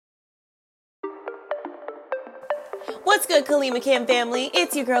What's good, Kalima Cam family?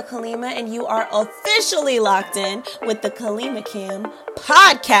 It's your girl Kalima, and you are officially locked in with the Kalima Cam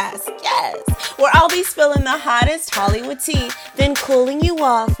podcast. Yes, where I'll be spilling the hottest Hollywood tea, then cooling you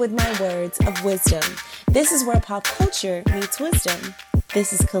off with my words of wisdom. This is where pop culture meets wisdom.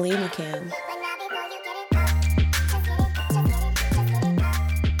 This is Kalima Cam.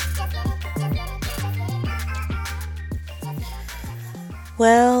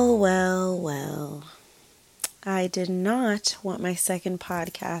 Well. I did not want my second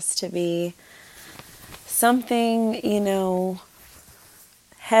podcast to be something,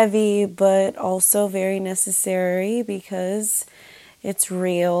 heavy, but also very necessary because it's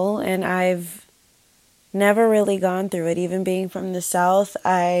real and I've never really gone through it. Even being from the South,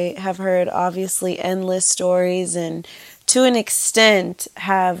 I have heard obviously endless stories and to an extent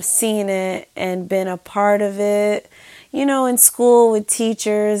have seen it and been a part of it, in school with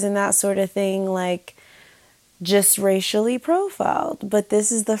teachers and that sort of thing, like just racially profiled. But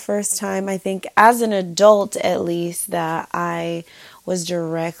this is the first time, I think, as an adult at least, that I was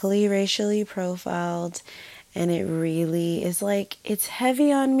directly racially profiled. And it really is like, it's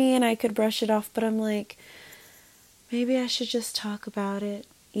heavy on me and I could brush it off, but I'm like, maybe I should just talk about it,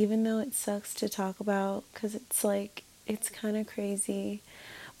 even though it sucks to talk about, because it's like, it's kind of crazy.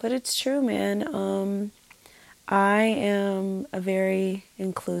 But it's true, man. I am a very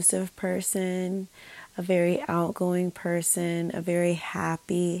inclusive person, a very outgoing person, a very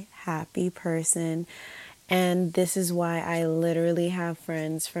happy person. And this is why I literally have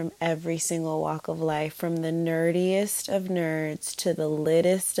friends from every single walk of life, from the nerdiest of nerds to the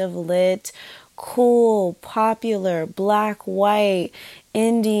littest of lit, cool, popular, black, white,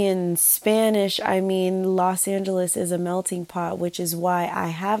 Indian, Spanish. I mean, Los Angeles is a melting pot, which is why I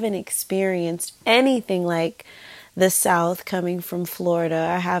haven't experienced anything like the South coming from Florida.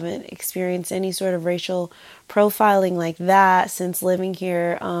 I haven't experienced any sort of racial profiling like that since living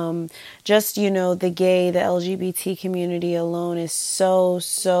here. Just, the LGBT community alone is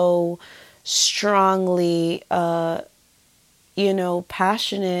so strongly,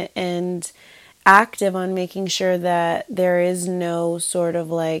 passionate and active on making sure that there is no sort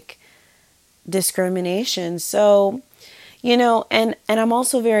of like discrimination. So, and I'm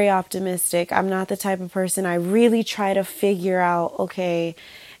also very optimistic. I'm not the type of person, I really try to figure out, okay,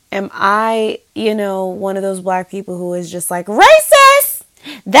 am I, one of those black people who is just like, racist?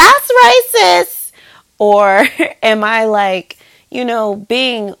 That's racist. Or am I like,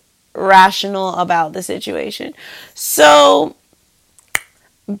 being rational about the situation? So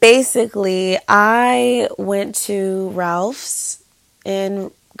basically, I went to Ralph's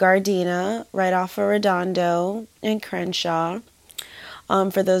in Gardena, right off of Redondo in Crenshaw.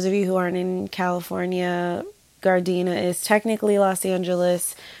 For those of you who aren't in California, Gardena is technically Los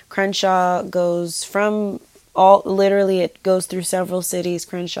Angeles. Crenshaw goes it goes through several cities.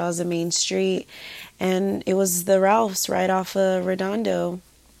 Crenshaw is a main street. And it was the Ralph's right off of Redondo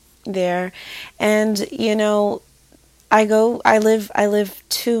there. And, I live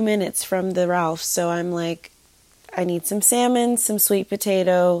 2 minutes from the Ralph's. So I'm like, I need some salmon, some sweet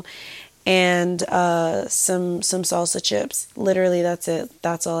potato, and some salsa chips. Literally, that's it.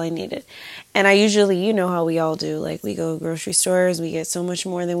 That's all I needed. And I usually, how we all do, like we go to grocery stores, we get so much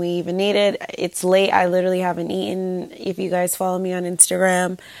more than we even needed. It's late. I literally haven't eaten. If you guys follow me on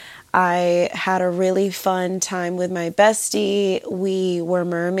Instagram, I had a really fun time with my bestie. We were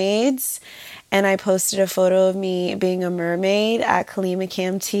mermaids. And I posted a photo of me being a mermaid at Kalima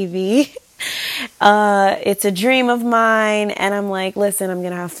Cam TV. It's a dream of mine, and I'm like, listen, I'm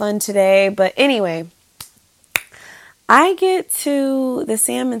gonna have fun today. But anyway, I get to the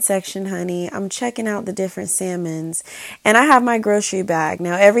salmon section, honey. I'm checking out the different salmons, and I have my grocery bag.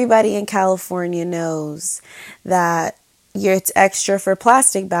 Now, everybody in California knows that it's extra for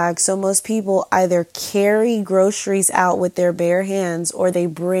plastic bags, so most people either carry groceries out with their bare hands or they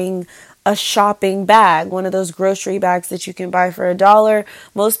bring a shopping bag, one of those grocery bags that you can buy for $1.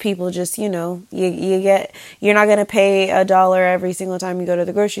 Most people just, you're not going to pay $1 every single time you go to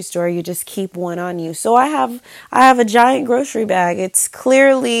the grocery store. You just keep one on you. So I have a giant grocery bag. It's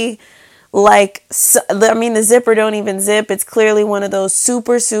clearly like, the zipper don't even zip. It's clearly one of those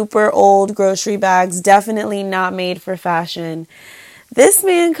super, super old grocery bags, definitely not made for fashion. This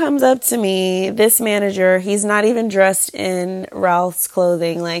man comes up to me, this manager, he's not even dressed in Ralph's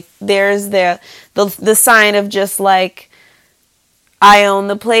clothing. Like, there's the sign of just like, I own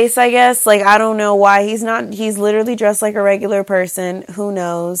the place, I guess. Like, I don't know why he's literally dressed like a regular person. Who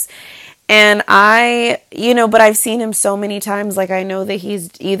knows? And but I've seen him so many times. Like, I know that he's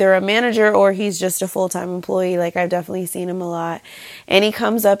either a manager or he's just a full-time employee. Like, I've definitely seen him a lot. And he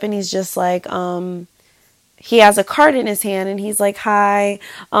comes up and he's just like, he has a cart in his hand and he's like, hi,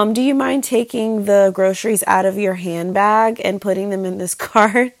 do you mind taking the groceries out of your handbag and putting them in this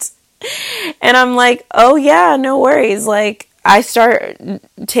cart? And I'm like, oh yeah, no worries. Like, I start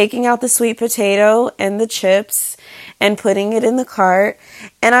taking out the sweet potato and the chips and putting it in the cart.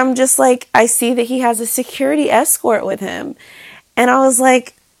 And I'm just like, I see that he has a security escort with him. And I was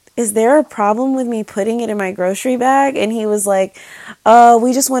like, is there a problem with me putting it in my grocery bag? And he was like,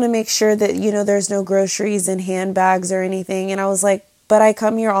 we just want to make sure that, there's no groceries in handbags or anything. And I was like, but I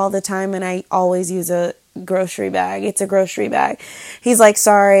come here all the time and I always use a grocery bag. It's a grocery bag. He's like,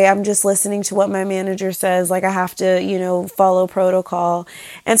 sorry, I'm just listening to what my manager says. Like, I have to, follow protocol.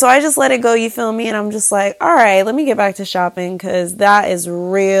 And so I just let it go, you feel me? And I'm just like, all right, let me get back to shopping, because that is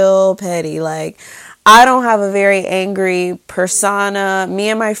real petty. Like, I don't have a very angry persona. Me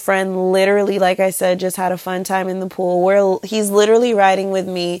and my friend literally, like I said, just had a fun time in the pool. He's literally riding with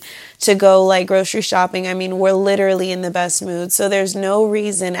me to go like grocery shopping. I mean, we're literally in the best mood. So there's no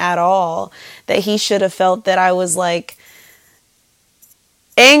reason at all that he should have felt that I was like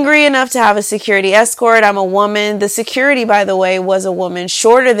angry enough to have a security escort. I'm a woman. The security, by the way, was a woman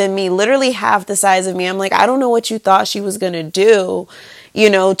shorter than me, literally half the size of me. I'm like, I don't know what you thought she was going to do,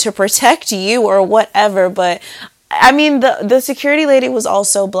 to protect you or whatever. But I mean, the security lady was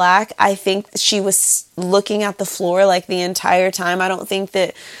also black. I think she was looking at the floor like the entire time. I don't think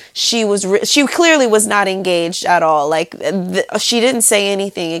that she clearly was not engaged at all. Like she didn't say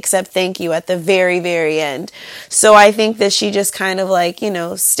anything except thank you at the very, very end. So I think that she just kind of like,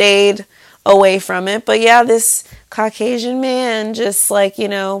 stayed away from it. But yeah, this Caucasian man just like,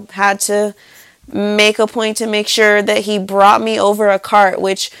 had to make a point to make sure that he brought me over a cart,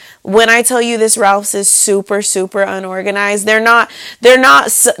 which when I tell you this Ralph's is super, super unorganized, they're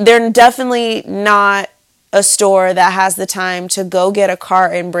definitely not a store that has the time to go get a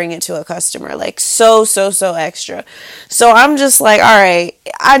cart and bring it to a customer. Like so extra. So I'm just like, all right,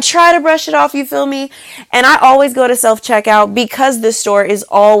 I try to brush it off, you feel me? And I always go to self-checkout because the store is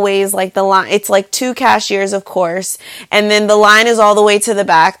always like the line. It's like 2 cashiers, of course. And then the line is all the way to the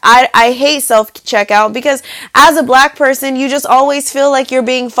back. I hate self-checkout because as a black person, you just always feel like you're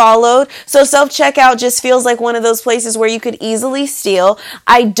being followed. So self-checkout just feels like one of those places where you could easily steal.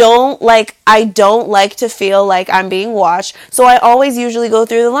 I don't like to feel like I'm being watched. So I always usually go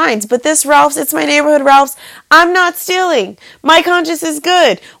through the lines. But this Ralph's, it's my neighborhood Ralph's. I'm not stealing. My conscience is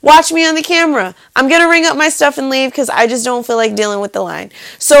good. Watch me on the camera. I'm going to ring up my stuff and leave because I just don't feel like dealing with the line.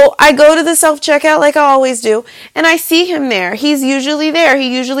 So I go to the self-checkout like I always do, and I see him there. He's usually there.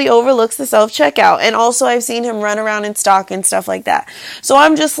 He usually overlooks the self-checkout. And also I've seen him run around in stock and stuff like that. So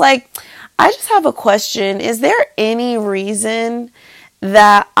I'm just like, I just have a question. Is there any reason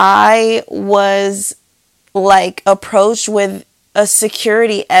that I was like approached with a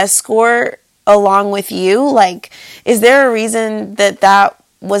security escort along with you? Like, is there a reason that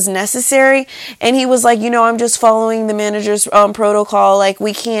was necessary? And he was like, I'm just following the manager's protocol. Like,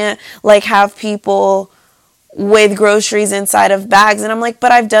 we can't like have people with groceries inside of bags. And I'm like,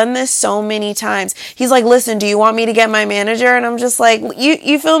 but I've done this so many times. He's like, listen, do you want me to get my manager? And I'm just like,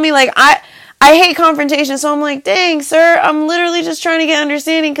 you feel me? Like, I hate confrontation. So I'm like, dang, sir, I'm literally just trying to get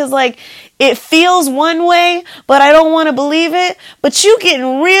understanding because, like, it feels one way, but I don't want to believe it. But you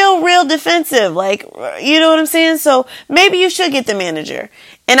getting real defensive. Like, you know what I'm saying? So maybe you should get the manager.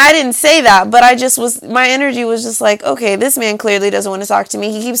 And I didn't say that, but my energy was just like, okay, this man clearly doesn't want to talk to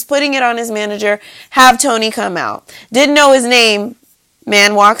me. He keeps putting it on his manager. Have Tony come out. Didn't know his name.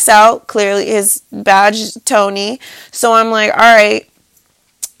 Man walks out. Clearly his badge, Tony. So I'm like, all right.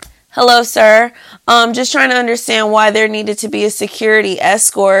 Hello, sir. Just trying to understand why there needed to be a security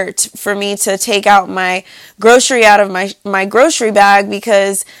escort for me to take out my grocery out of my grocery bag,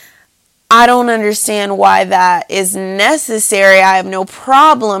 because I don't understand why that is necessary. I have no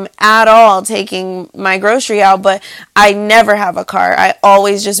problem at all taking my grocery out, but I never have a cart. I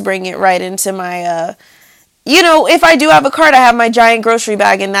always just bring it right into my if I do have a cart, I have my giant grocery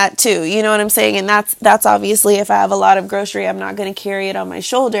bag in that too. You know what I'm saying? And that's obviously if I have a lot of grocery, I'm not going to carry it on my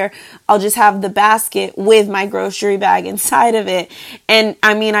shoulder. I'll just have the basket with my grocery bag inside of it. And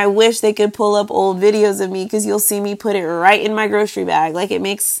I mean, I wish they could pull up old videos of me, because you'll see me put it right in my grocery bag. Like,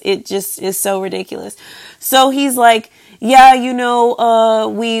 it just is so ridiculous. So he's like, yeah,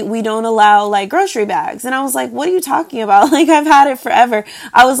 we don't allow like grocery bags. And I was like, what are you talking about? Like, I've had it forever.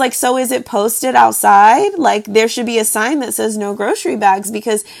 I was like, so is it posted outside? Like, there should be a sign that says no grocery bags,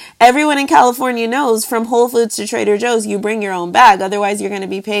 because everyone in California knows, from Whole Foods to Trader Joe's, you bring your own bag. Otherwise, you're going to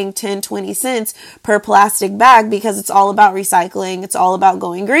be paying 10, 20 cents per plastic bag, because it's all about recycling. It's all about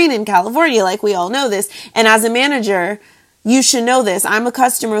going green in California. Like, we all know this. And as a manager, You should know this. I'm a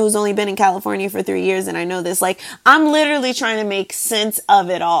customer who's only been in California for 3 years, and I know this. Like, I'm literally trying to make sense of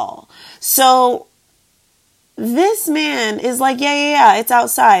it all. So this man is like, yeah, it's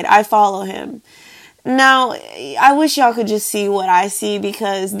outside. I follow him. Now, I wish y'all could just see what I see,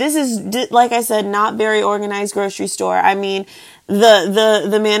 because this is, like I said, not very organized grocery store. I mean,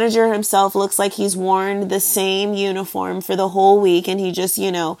 the manager himself looks like he's worn the same uniform for the whole week, and he just,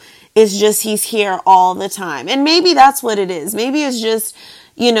 it's just he's here all the time. And maybe that's what it is. Maybe it's just,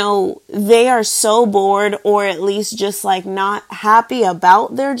 they are so bored, or at least just like not happy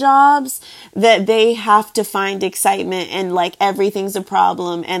about their jobs, that they have to find excitement and like everything's a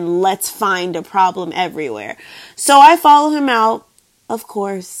problem and let's find a problem everywhere. So I follow him out. Of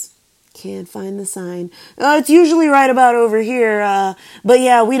course, can't find the sign. It's usually right about over here. But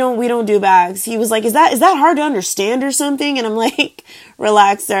yeah, we don't do bags. He was like, is that hard to understand or something? And I'm like,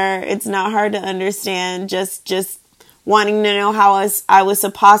 relax, sir. It's not hard to understand. Just wanting to know how I was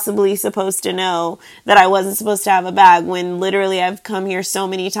possibly supposed to know that I wasn't supposed to have a bag, when literally I've come here so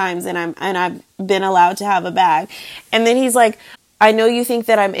many times and I've been allowed to have a bag. And then he's like, I know you think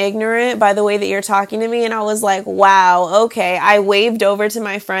that I'm ignorant by the way that you're talking to me. And I was like, wow, okay. I waved over to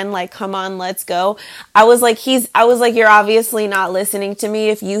my friend, like, come on, let's go. I was like, you're obviously not listening to me.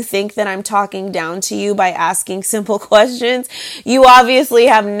 If you think that I'm talking down to you by asking simple questions, you obviously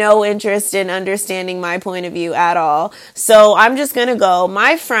have no interest in understanding my point of view at all. So I'm just going to go.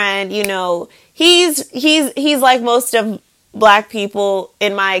 My friend, he's like most of Black people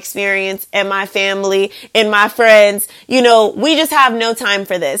in my experience, and my family, and my friends, we just have no time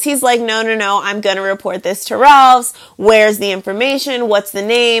for this. He's like, no, I'm going to report this to Ralph's. Where's the information? What's the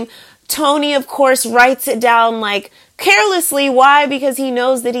name? Tony, of course, writes it down like carelessly. Why? Because he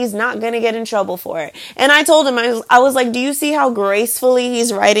knows that he's not going to get in trouble for it. And I told him, I was like, do you see how gracefully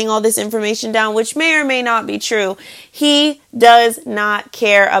he's writing all this information down, which may or may not be true? He does not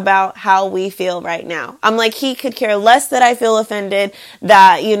care about how we feel right now. I'm like, he could care less that I feel offended,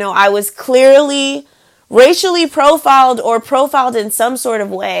 that, I was clearly racially profiled or profiled in some sort of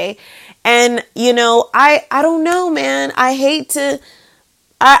way. And, I don't know, man. I hate to...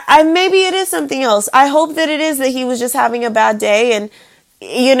 maybe it is something else. I hope that it is that he was just having a bad day, and,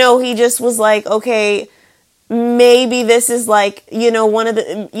 he just was like, okay, maybe this is like, one of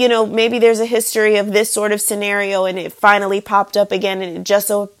the, maybe there's a history of this sort of scenario, and it finally popped up again, and it just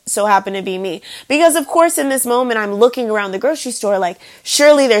so happened to be me. Because of course, in this moment, I'm looking around the grocery store like,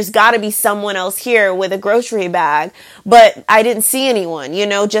 surely there's got to be someone else here with a grocery bag, but I didn't see anyone,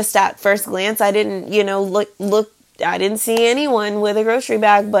 just at first glance. I didn't, look. I didn't see anyone with a grocery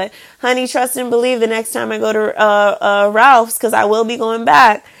bag, but honey, trust and believe, the next time I go to Ralph's, because I will be going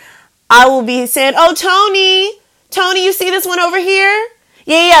back, I will be saying, oh, Tony, you see this one over here?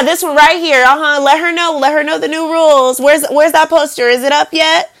 Yeah, this one right here. Let her know the new rules. Where's that poster? Is it up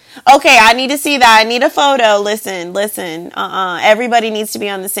yet? Okay, I need to see that. I need a photo. Listen. Everybody needs to be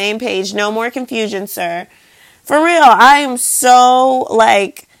on the same page. No more confusion, sir. For real, I am so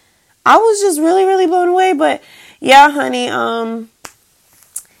like, I was just really, really blown away, but yeah, honey,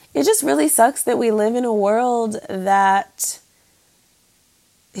 it just really sucks that we live in a world that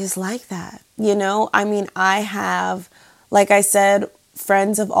is like that, I mean, I have, like I said,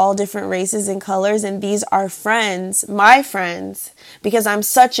 friends of all different races and colors, and these are friends, my friends, because I'm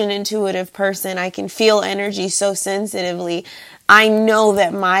such an intuitive person. I can feel energy so sensitively. I know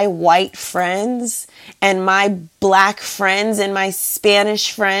that my white friends and my Black friends and my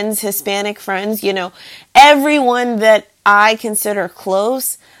Spanish friends, Hispanic friends, everyone that I consider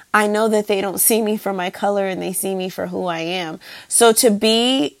close, I know that they don't see me for my color, and they see me for who I am. So to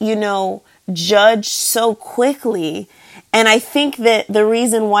be, judged so quickly, and I think that the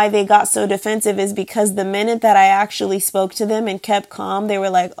reason why they got so defensive is because the minute that I actually spoke to them and kept calm, they were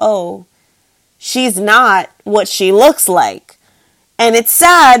like, oh, she's not what she looks like. And it's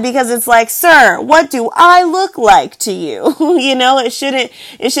sad, because it's like, sir, what do I look like to you? It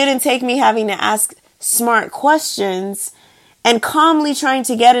shouldn't take me having to ask smart questions and calmly trying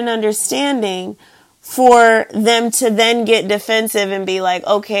to get an understanding for them to then get defensive and be like,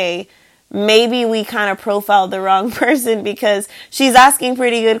 okay, maybe we kind of profiled the wrong person, because she's asking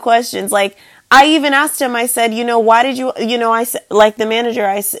pretty good questions. Like, I even asked him, I said, why did you, I said, like the manager,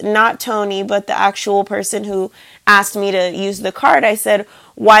 I said, not Tony, but the actual person who asked me to use the card. I said,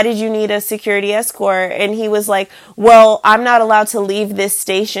 why did you need a security escort? And he was like, well, I'm not allowed to leave this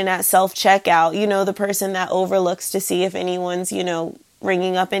station at self-checkout. The person that overlooks to see if anyone's,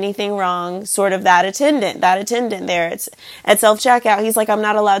 ringing up anything wrong, sort of that attendant there. It's at self-checkout. He's like, I'm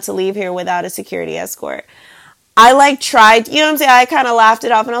not allowed to leave here without a security escort. I like tried, you know what I'm saying? I kind of laughed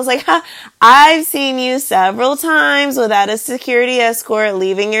it off and I was like, I've seen you several times without a security escort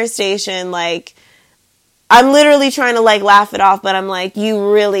leaving your station. Like, I'm literally trying to like laugh it off, but I'm like,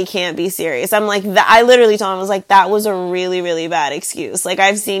 you really can't be serious. I'm like, I literally told him, I was like, that was a really, really bad excuse. Like,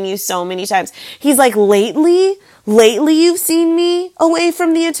 I've seen you so many times. He's like, lately you've seen me away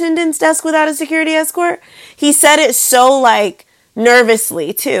from the attendant's desk without a security escort. He said it so like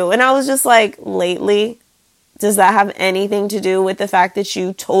nervously too. And I was just like, lately? Does that have anything to do with the fact that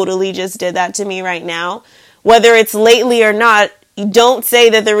you totally just did that to me right now? Whether it's lately or not, don't say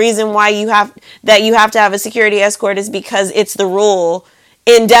that the reason why you have to have a security escort is because it's the rule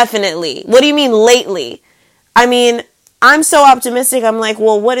indefinitely. What do you mean lately? I mean, I'm so optimistic. I'm like,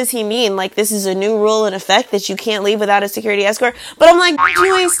 well, what does he mean? Like, this is a new rule in effect that you can't leave without a security escort? But I'm like,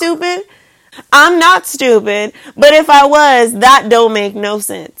 you ain't stupid. I'm not stupid. But if I was, that don't make no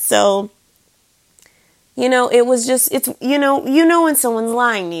sense. So, you know, it was just, it's, you know when someone's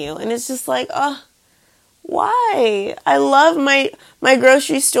lying to you, and it's just like, oh, why? I love my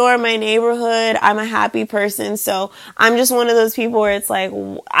grocery store, my neighborhood. I'm a happy person. So I'm just one of those people where it's like,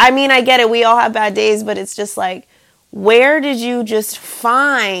 I mean, I get it. We all have bad days, but it's just like, where did you just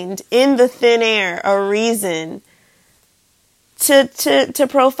find in the thin air a reason to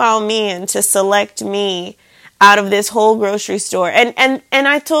profile me and to select me out of this whole grocery store? And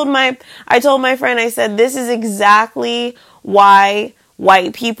I told my friend, I said, this is exactly why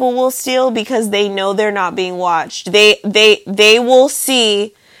white people will steal, because they know they're not being watched. They will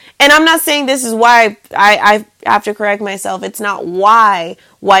see, and I'm not saying this is why. I have to correct myself. It's not why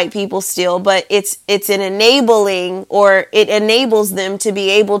white people steal, but it's an enabling, or it enables them to be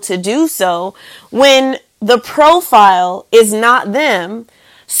able to do so when the profile is not them.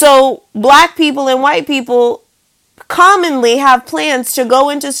 So black people and white people commonly have plans to go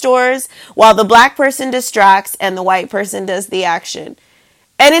into stores while the black person distracts and the white person does the action.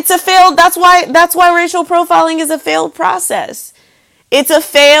 And it's a failed, that's why racial profiling is a failed process.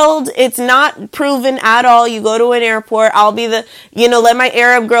 It's not proven at all. You go to an airport, I'll be let my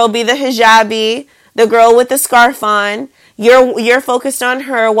Arab girl be the hijabi, the girl with the scarf on. You're focused on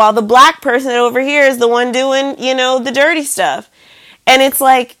her, while the black person over here is the one doing, the dirty stuff. And it's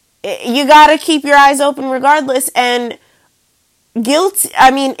like, you gotta keep your eyes open regardless, and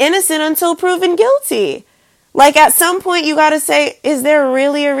innocent until proven guilty. Like, at some point you gotta say, is there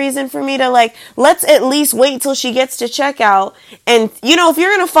really a reason for me to, like, let's at least wait till she gets to checkout. And, if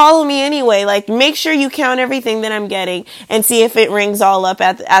you're gonna follow me anyway, like, make sure you count everything that I'm getting and see if it rings all up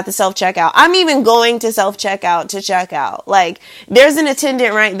at the self-checkout. I'm even going to self-checkout to check out. Like, there's an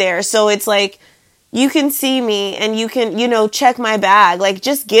attendant right there. So it's like, you can see me and you can, check my bag. Like,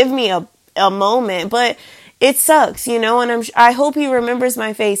 just give me a moment. But it sucks, and I hope he remembers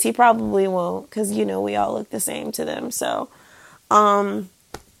my face. He probably won't, because, we all look the same to them. So,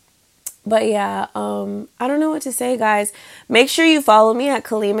 but yeah, I don't know what to say, guys. Make sure you follow me at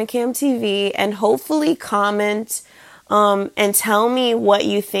Kalima Cam TV, and hopefully comment, and tell me what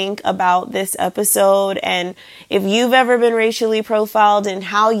you think about this episode, and if you've ever been racially profiled and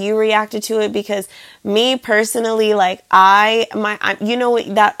how you reacted to it. Because me personally, like,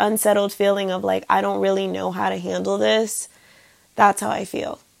 that unsettled feeling of like, I don't really know how to handle this. That's how I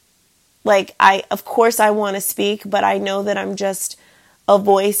feel. Like, of course I want to speak, but I know that I'm just a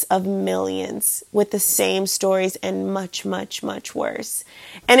voice of millions with the same stories and much, much, much worse.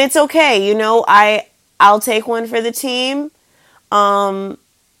 And it's okay. I'll take one for the team.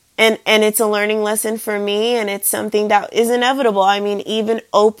 And it's a learning lesson for me, and it's something that is inevitable. I mean, even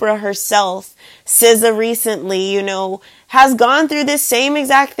Oprah herself, SZA recently, has gone through this same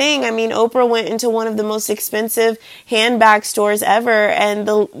exact thing. I mean, Oprah went into one of the most expensive handbag stores ever, and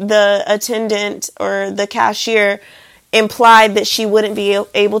the attendant or the cashier implied that she wouldn't be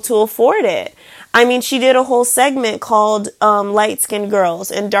able to afford it. I mean, she did a whole segment called light-skinned girls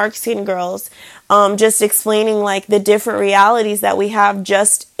and dark-skinned girls, just explaining like the different realities that we have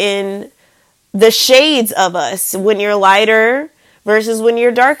just in the shades of us when you're lighter versus when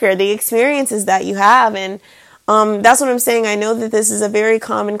you're darker, the experiences that you have. And that's what I'm saying. I know that this is a very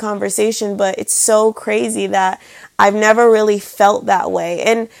common conversation, but it's so crazy that I've never really felt that way.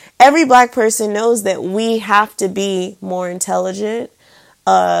 And every black person knows that we have to be more intelligent,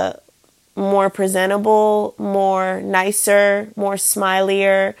 more presentable, more nicer, more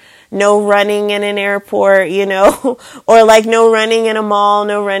smilier, no running in an airport, or like no running in a mall,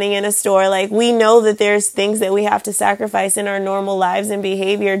 no running in a store. Like, we know that there's things that we have to sacrifice in our normal lives and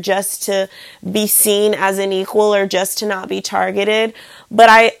behavior just to be seen as an equal or just to not be targeted.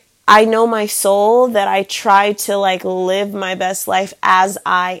 But I know my soul that I try to like live my best life as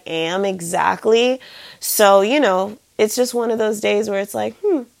I am exactly. So, you know, it's just one of those days where it's like,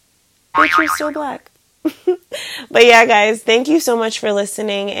 bitch, you're still black. But yeah, guys, thank you so much for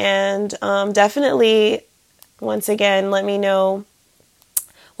listening. And definitely, once again, let me know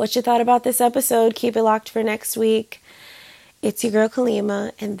what you thought about this episode. Keep it locked for next week. It's your girl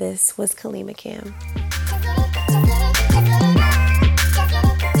Kalima, and this was Kalima Cam.